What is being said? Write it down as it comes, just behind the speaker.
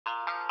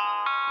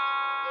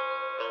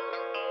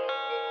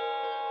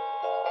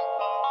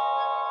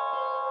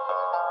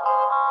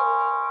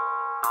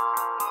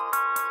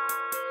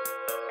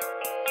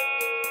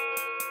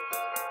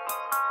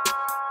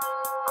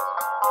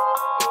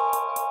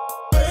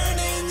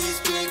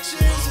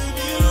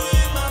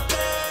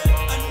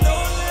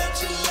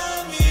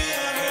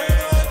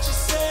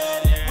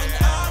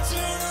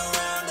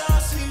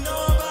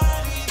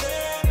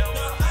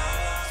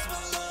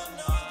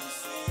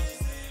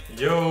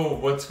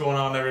what's going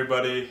on,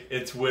 everybody?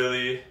 It's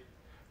Willie.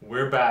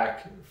 We're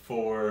back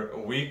for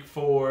week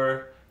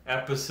 4,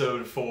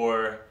 episode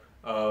 4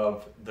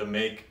 of the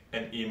Make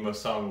an Emo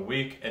Song a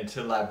Week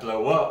Until I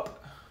Blow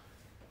Up.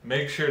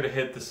 Make sure to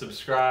hit the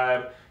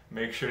subscribe,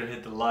 make sure to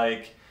hit the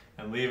like,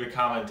 and leave a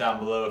comment down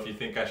below if you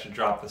think I should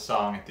drop the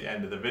song at the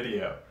end of the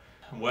video.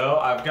 Well,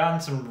 I've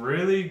gotten some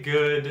really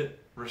good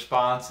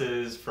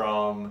responses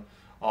from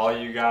all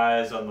you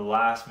guys on the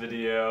last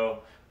video.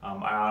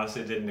 I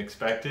honestly didn't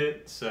expect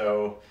it,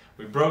 so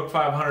we broke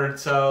 500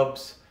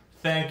 subs.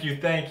 Thank you,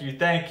 thank you,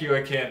 thank you.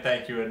 I can't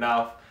thank you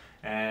enough.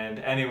 And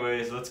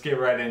anyways, let's get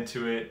right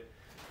into it.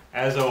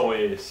 As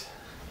always,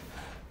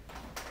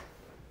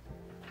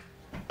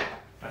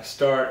 I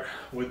start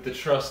with the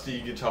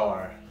trusty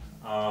guitar.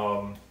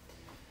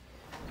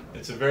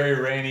 It's a very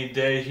rainy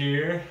day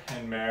here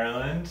in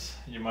Maryland.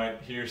 You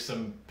might hear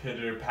some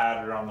pitter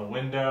patter on the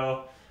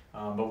window,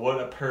 but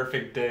what a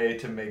perfect day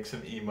to make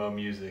some emo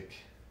music.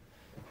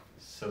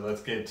 So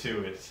let's get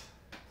to it.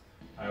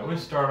 I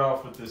always start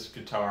off with this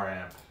guitar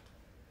amp.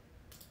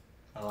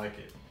 I like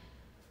it.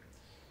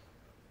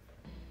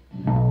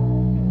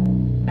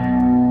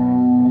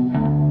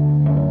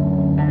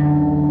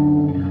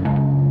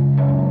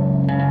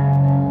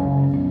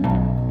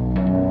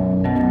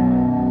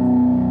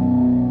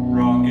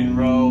 Rock and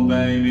roll,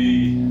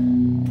 baby.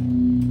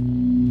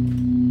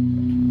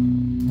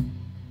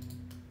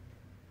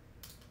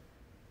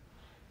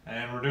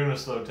 And we're doing a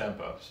slow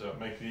tempo, so it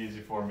makes it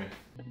easy for me.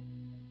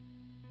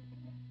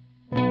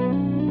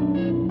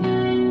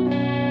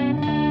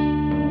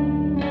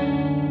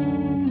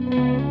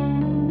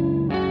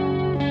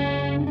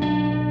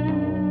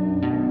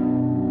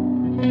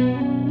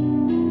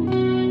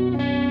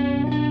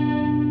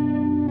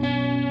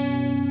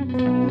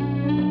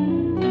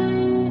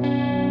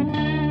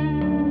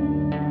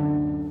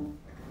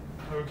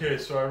 Okay,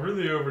 so I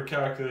really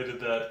overcalculated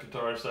that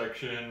guitar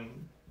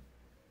section.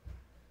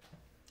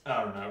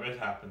 I don't know, it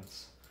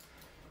happens.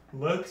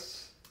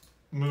 Let's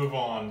move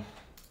on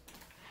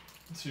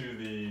to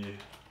the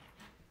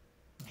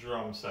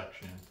drum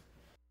section.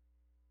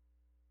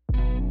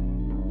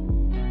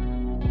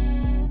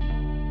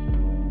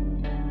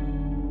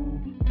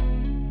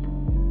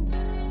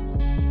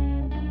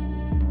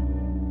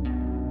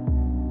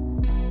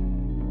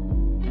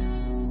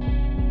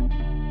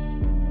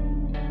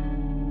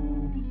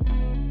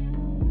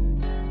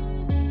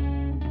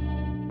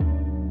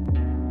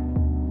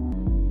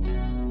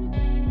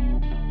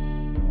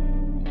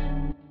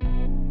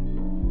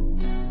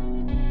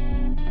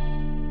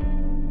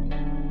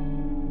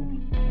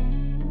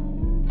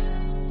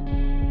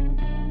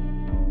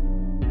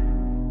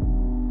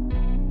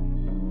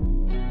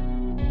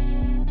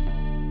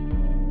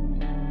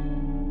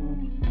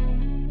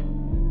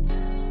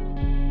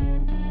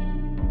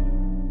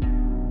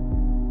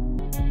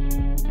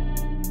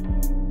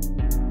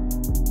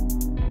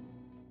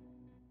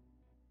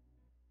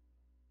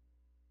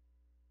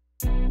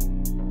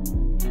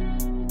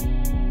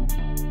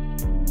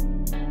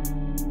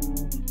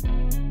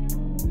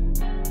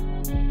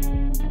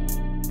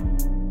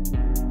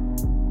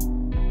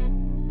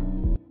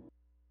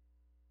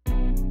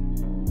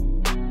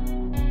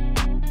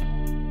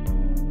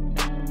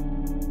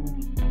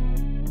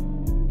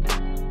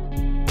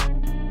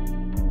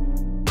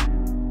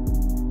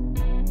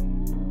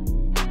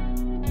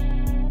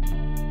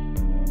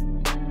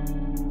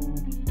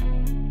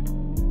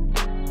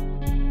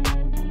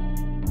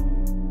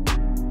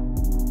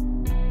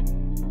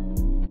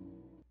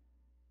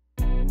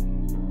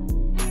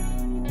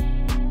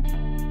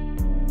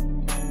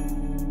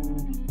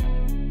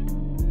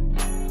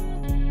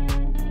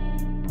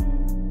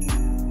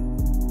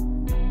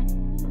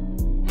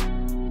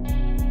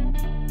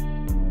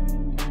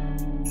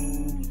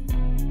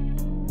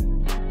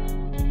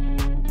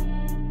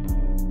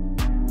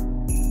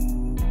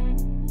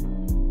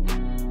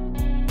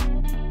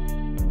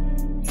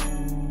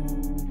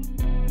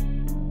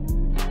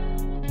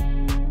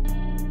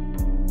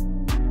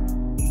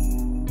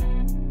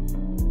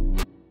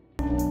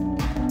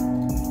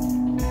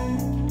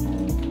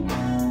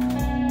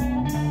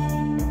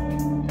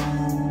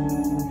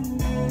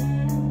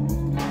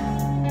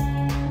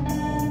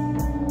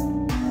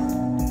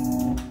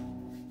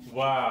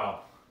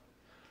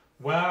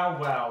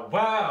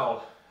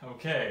 Wow.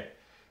 Okay,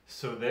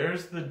 so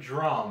there's the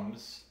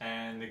drums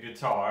and the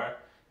guitar,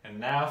 and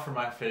now for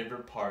my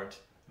favorite part,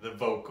 the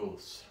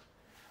vocals.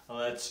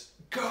 Let's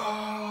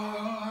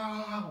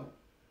go!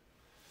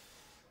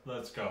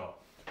 Let's go.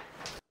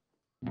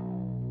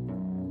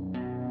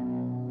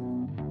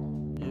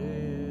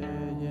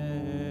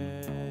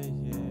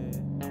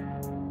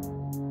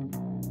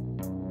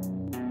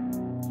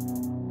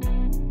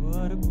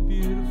 What a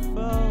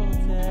beautiful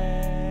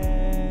day.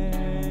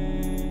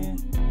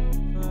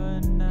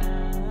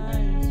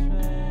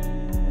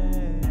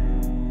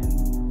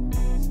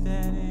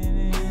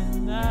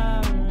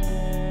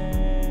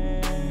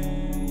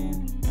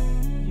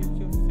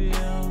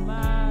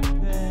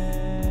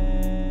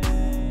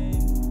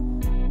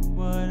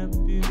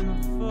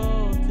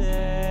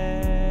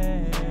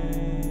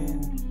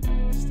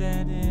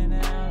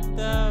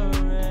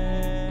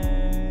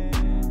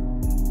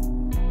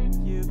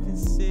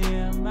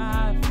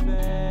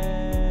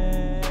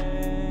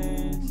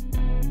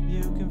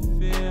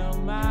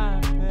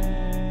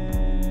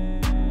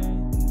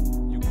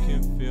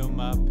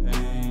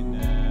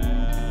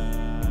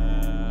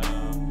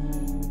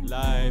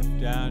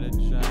 down the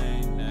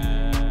drain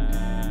now.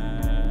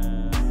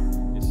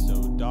 It's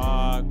so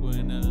dark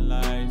when the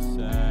lights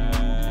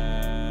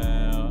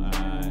out.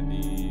 I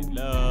need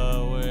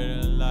love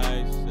where the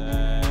lights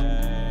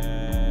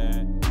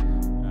at.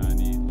 I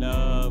need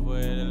love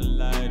where the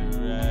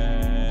lighter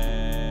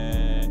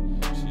at.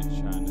 She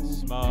tryna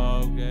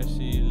smoke that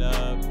she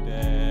loved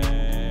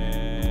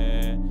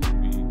that.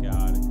 We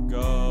gotta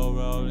go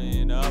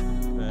rolling up a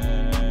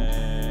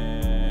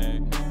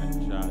pack. I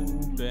drive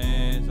the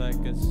Benz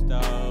like I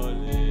stole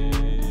it.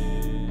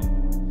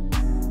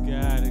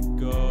 Gotta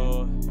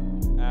go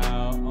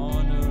out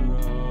on the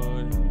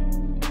road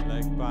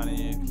like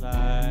Bonnie and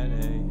Clyde.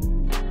 Hey,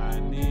 I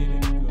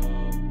need to go.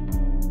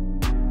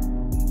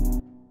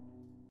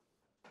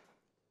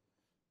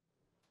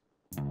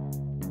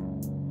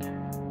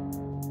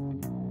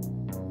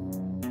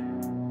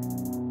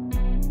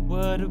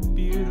 What a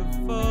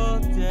beautiful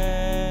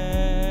day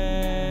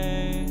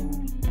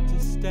to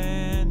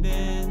stand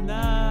in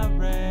the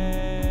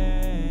rain.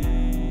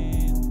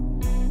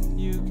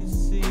 You can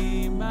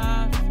see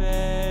my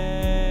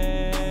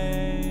face.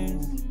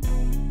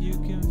 You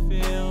can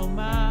feel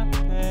my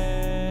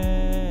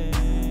pain.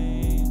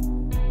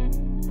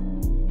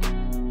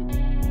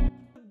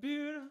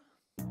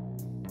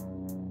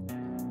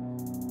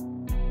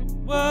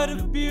 What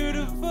a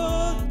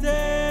beautiful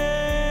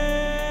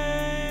day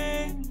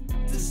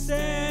to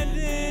stand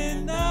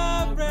in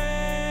the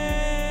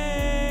rain.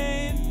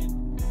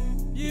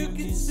 You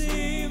can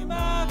see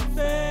my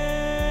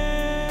face.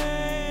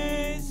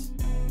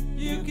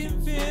 You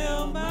can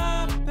feel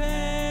my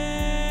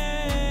pain.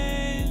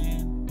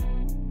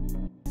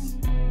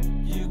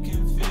 You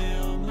can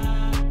feel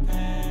my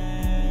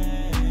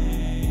pain.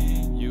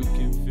 You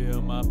can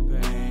feel my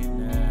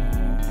pain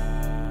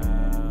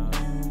now.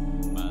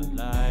 My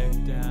life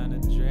down the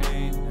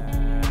drain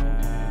now.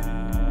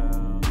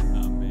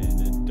 I'm in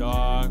the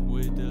dark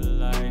with the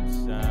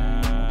lights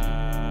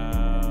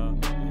out.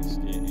 It's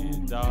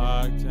getting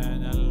dark, turn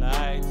the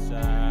lights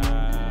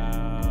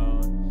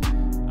out.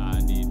 I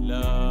need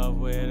love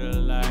where the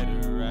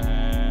lighter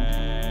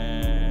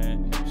at.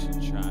 She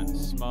tryna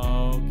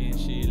smoke and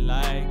she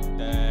like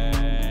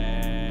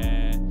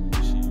that.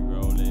 She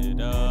roll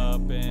it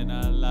up and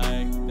I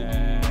like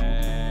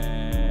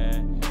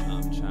that.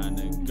 I'm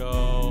tryna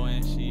go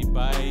and she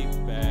bite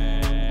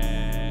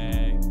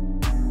back.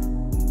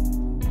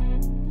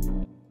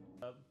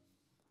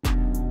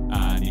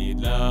 I need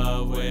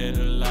love where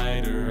the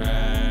lighter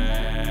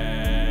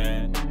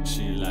at.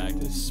 She like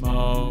to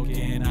smoke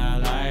and I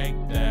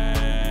like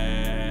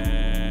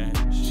that.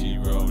 She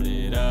roll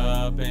it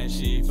up and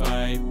she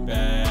fight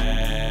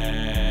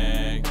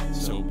back.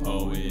 So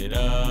pull it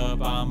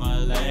up, I'ma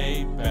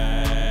lay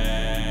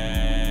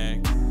back.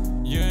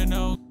 You're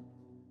no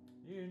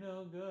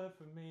good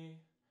for me.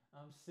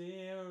 I'm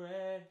seeing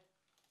red.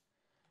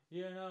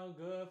 You're no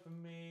good for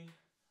me.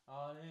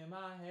 All in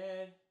my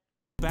head.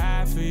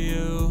 Bad for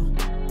you.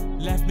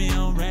 Left me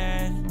on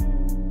red.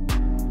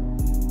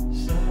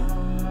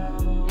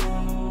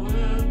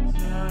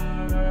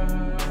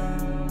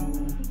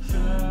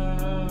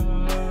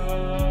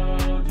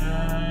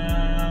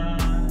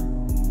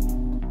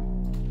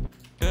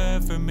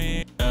 Good for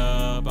me.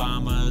 Up,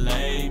 I'ma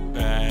lay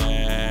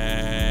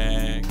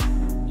back.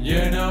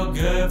 You're no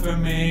good for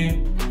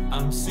me.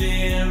 I'm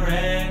seeing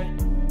red.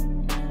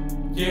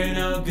 You're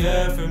no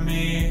good for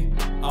me.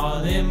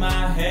 All in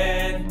my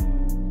head.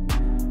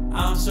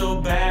 I'm so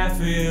bad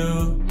for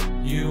you.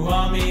 You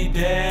want me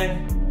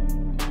dead.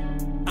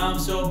 I'm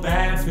so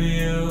bad for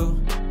you.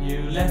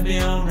 You left me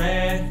on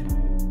red.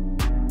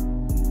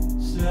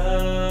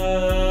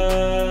 Slow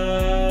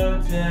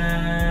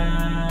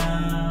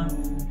down.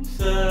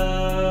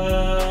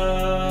 Slow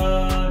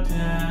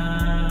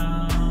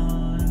down.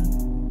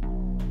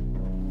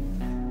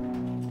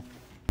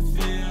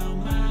 Feel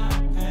my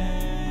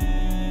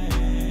pain.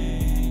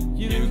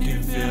 You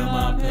can feel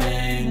my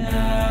pain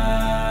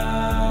now.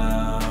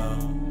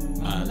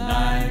 My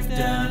life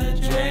down the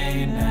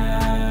drain now.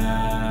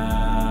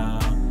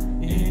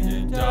 In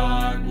the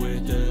dark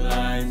with the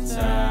lights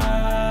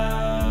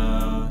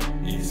out.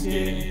 It's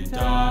getting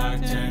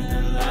dark, turn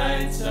the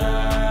lights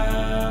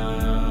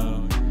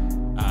out.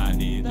 I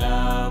need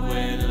love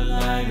where the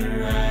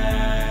lighter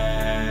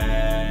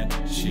at.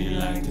 She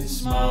like to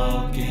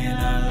smoke and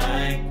I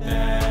like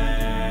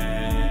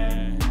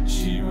that.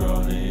 She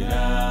roll it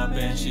up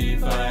and she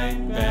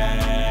fight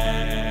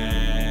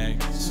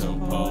back. So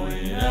pull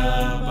it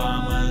up,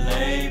 I'ma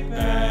lay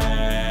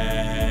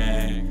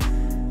back.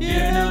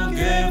 You're no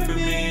good for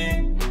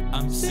me.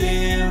 I'm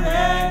seeing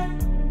red.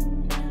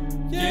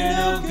 You're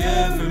no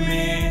good for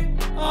me.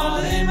 All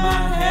in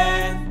my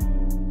head.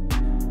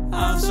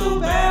 I'm so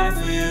bad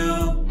for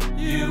you.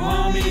 You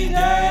want me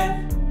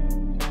dead.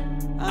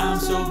 I'm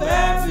so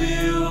bad for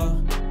you.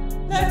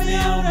 Left me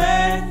on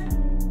red.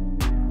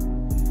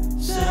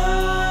 Slow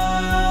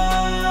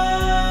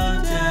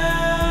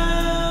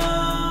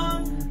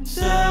down.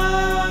 Slow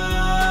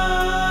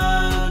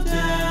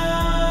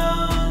down.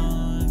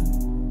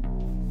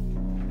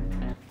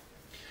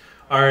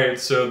 Alright,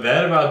 so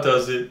that about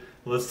does it.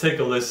 let's take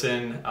a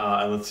listen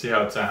and let's see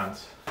how it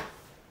sounds.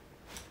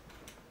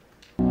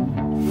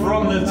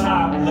 From the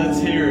top, let's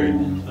hear it.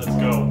 Let's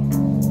go.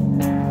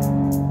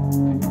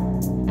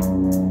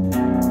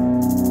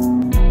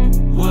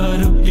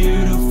 What a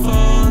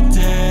beautiful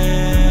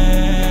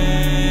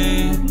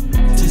day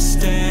to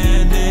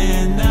stand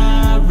in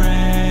the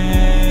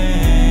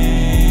rain.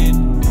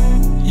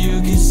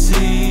 You can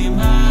see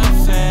my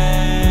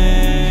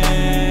face,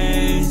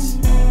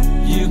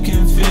 you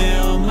can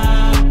feel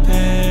my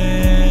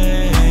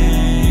pain.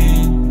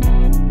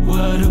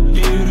 What a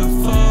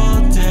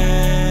beautiful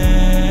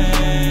day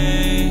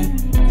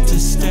to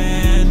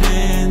stand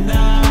in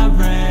the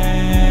rain.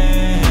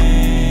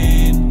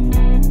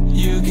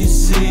 You can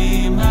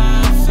see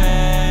my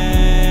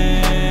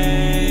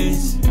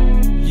face,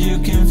 you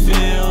can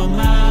feel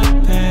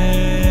my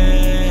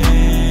pain.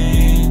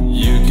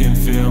 You can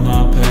feel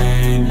my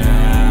pain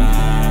now.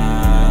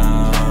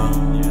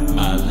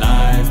 My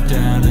life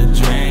down the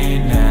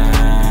drain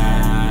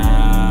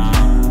now.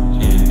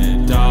 In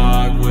the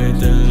dark with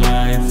the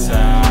lights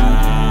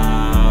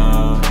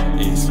out.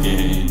 It's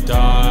getting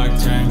dark,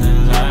 turn the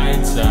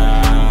lights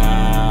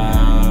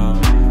out.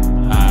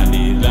 I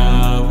need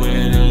love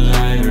with a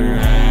lighter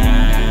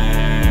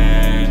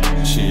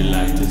hand. She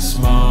like to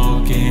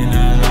smoke and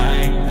I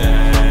like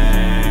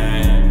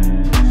that.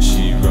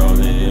 She roll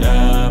it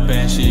up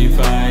and she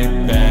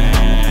fight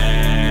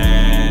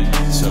back.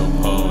 So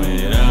pull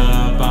it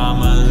up,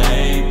 I'ma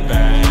lay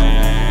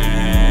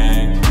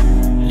back.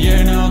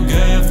 You're no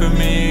good for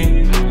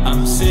me,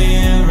 I'm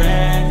seeing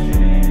red.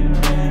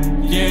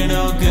 You're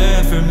no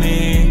good for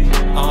me,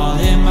 all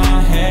in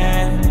my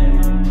head.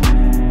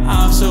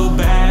 I'm so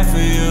bad for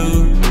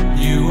you,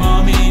 you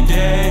want me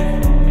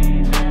dead.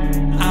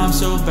 I'm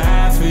so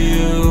bad for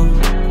you,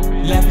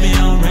 left me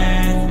on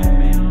red.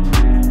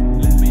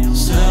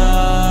 Slow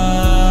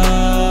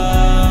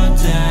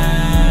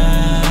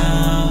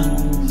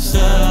down,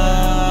 slow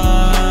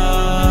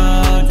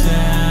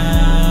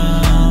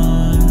down.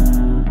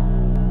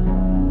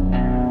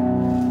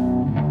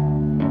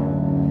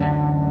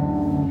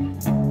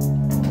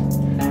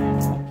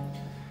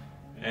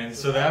 And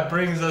so that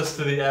brings us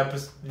to the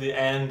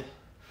end.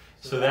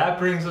 So that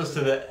brings us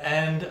to the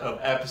end of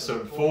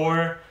episode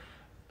 4.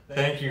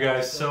 Thank you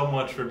guys so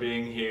much for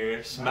being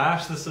here.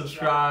 Smash the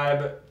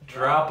subscribe,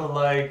 drop a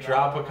like,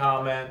 drop a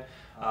comment.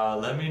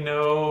 Let me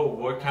know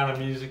what kind of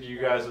music you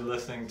guys are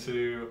listening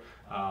to.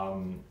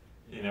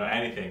 You know,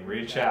 anything,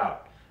 reach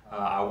out.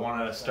 I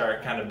want to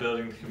start kind of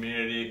building the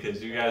community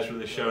because you guys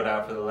really showed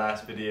out for the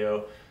last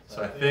video.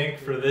 So I think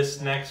for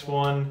this next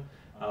one,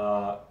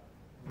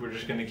 we're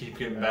just going to keep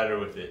getting better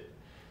with it.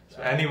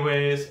 So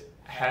anyways,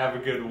 have a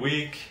good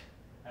week.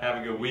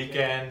 Have a good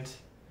weekend.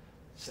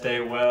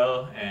 Stay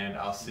well, and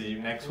I'll see you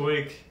next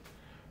week.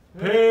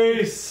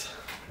 Peace!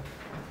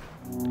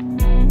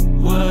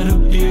 What a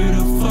beautiful